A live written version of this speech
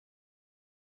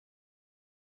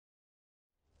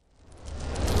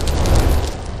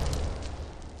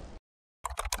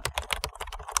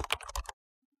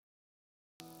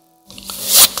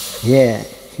Yeah,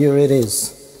 here it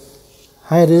is.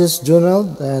 Hi, this is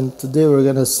Jonald, and today we're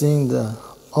gonna sing the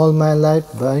All My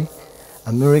Life by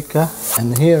America,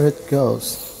 and here it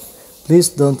goes. Please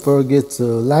don't forget to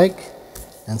like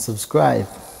and subscribe.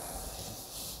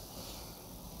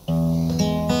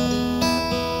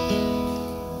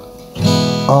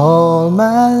 All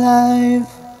my life,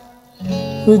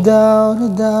 without a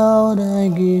doubt, I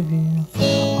give you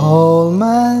all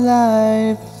my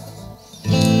life.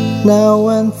 Now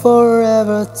and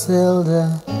forever till the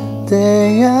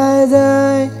day I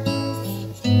die,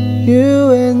 you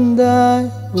and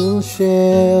I will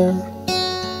share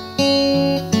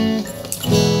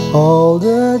all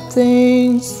the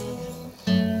things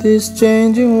this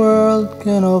changing world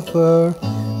can offer.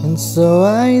 And so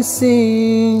I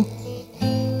sing,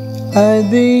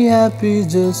 I'd be happy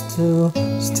just to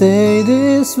stay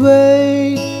this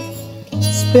way,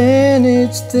 spend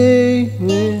each day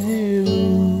with you.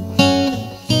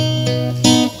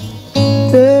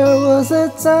 There was a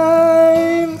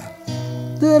time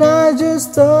that I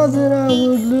just thought that I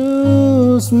would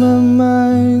lose my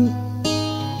mind.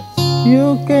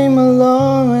 You came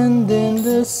along and then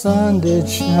the sun did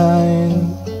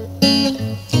shine.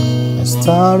 I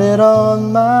started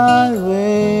on my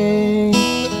way.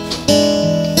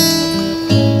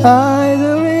 I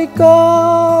do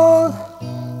recall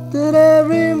that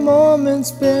every moment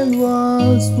spent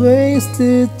was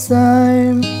wasted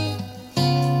time.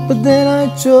 But then I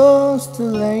chose to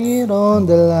lay it on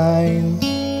the line.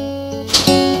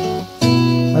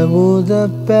 I would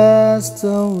have passed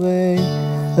away,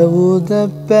 I would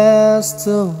have passed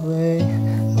away,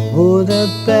 I would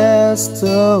have passed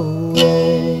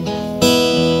away.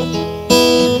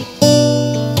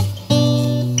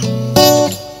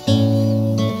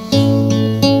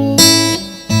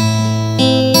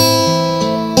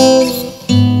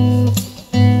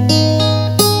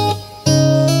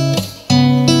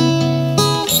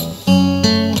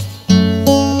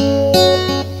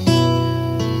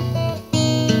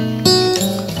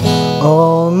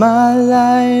 All my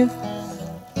life,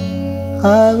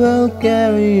 I will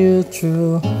carry you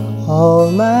through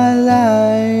all my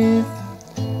life.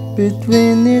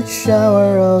 Between each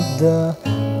shower of the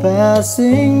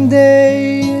passing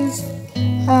days,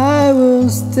 I will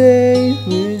stay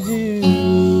with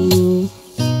you.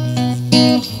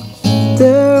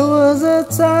 There was a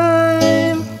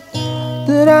time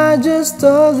that I just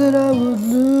thought that I would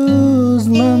lose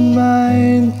my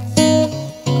mind.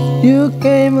 You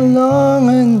came along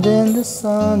and then the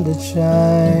sun did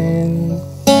shine.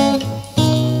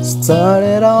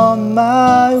 Started on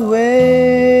my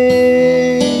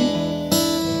way.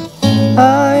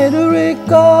 I do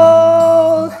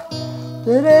recall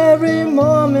that every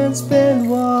moment spent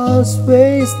was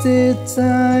wasted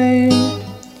time.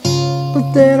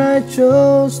 But then I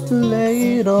chose to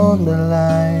lay it on the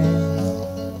line.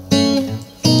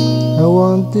 I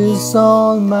want this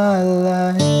all my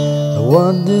life, I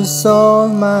want this all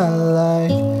my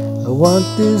life, I want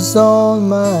this all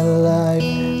my life,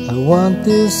 I want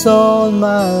this all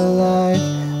my life,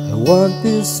 I want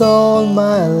this all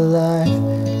my life,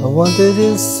 I wanted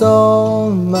this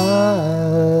all my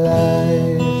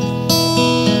life.